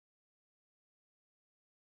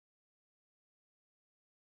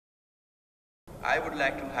I would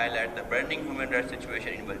like to highlight the burning human rights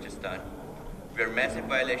situation in Balochistan, where massive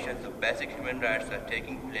violations of basic human rights are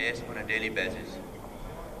taking place on a daily basis.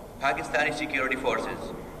 Pakistani security forces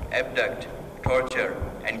abduct, torture,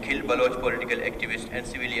 and kill Baloch political activists and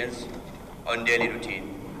civilians on daily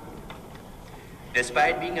routine.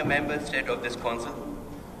 Despite being a member state of this council,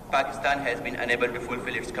 Pakistan has been unable to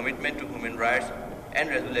fulfill its commitment to human rights and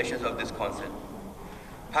resolutions of this council.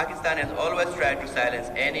 Pakistan has always tried to silence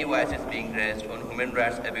any voices being raised on human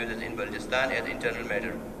rights abuses in Balochistan as internal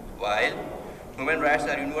matter, while human rights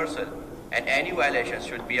are universal and any violations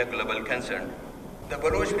should be a global concern. The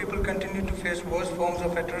Baloch people continue to face worse forms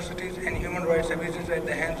of atrocities and human rights abuses at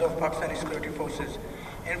the hands of Pakistani security forces.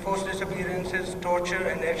 Enforced disappearances, torture,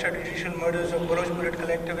 and extrajudicial murders of Baloch political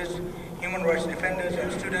activists, human rights defenders,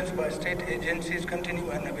 and students by state agencies continue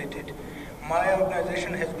unabated. My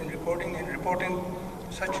organization has been reporting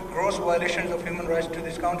such gross violations of human rights to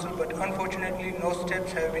this council, but unfortunately no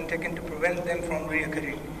steps have been taken to prevent them from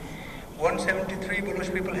reoccurring. 173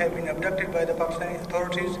 Baloch people have been abducted by the Pakistani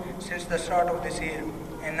authorities since the start of this year,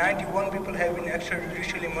 and 91 people have been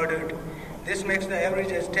extrajudicially murdered. This makes the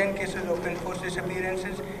average as 10 cases of enforced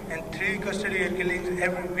disappearances and 3 custodial killings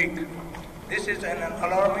every week. This is an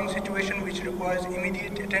alarming situation which requires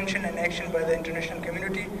immediate attention and action by the international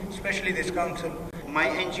community, especially this council. My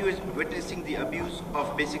NGO is witnessing the abuse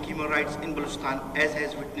of basic human rights in Balochistan as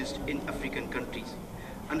has witnessed in African countries.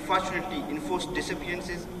 Unfortunately, enforced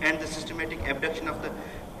disappearances and the systematic abduction of the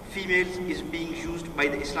females is being used by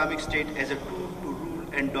the Islamic State as a tool to rule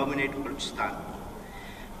and dominate Balochistan.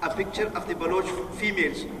 A picture of the Baloch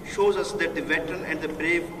females shows us that the veteran and the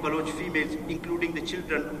brave Baloch females, including the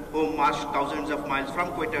children who marched thousands of miles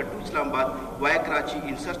from Quetta to Islamabad via Karachi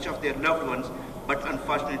in search of their loved ones, but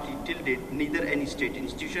unfortunately till date neither any state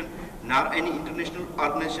institution nor any international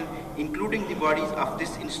organization, including the bodies of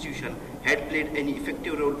this institution, had played any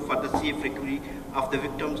effective role for the safe recovery of the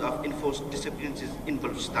victims of enforced disappearances in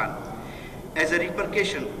Balochistan. As a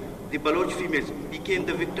repercussion, the Baloch females became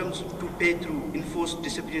the victims to pay through enforced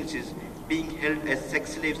disappearances, being held as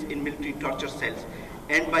sex slaves in military torture cells,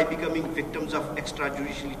 and by becoming victims of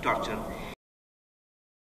extrajudicial torture.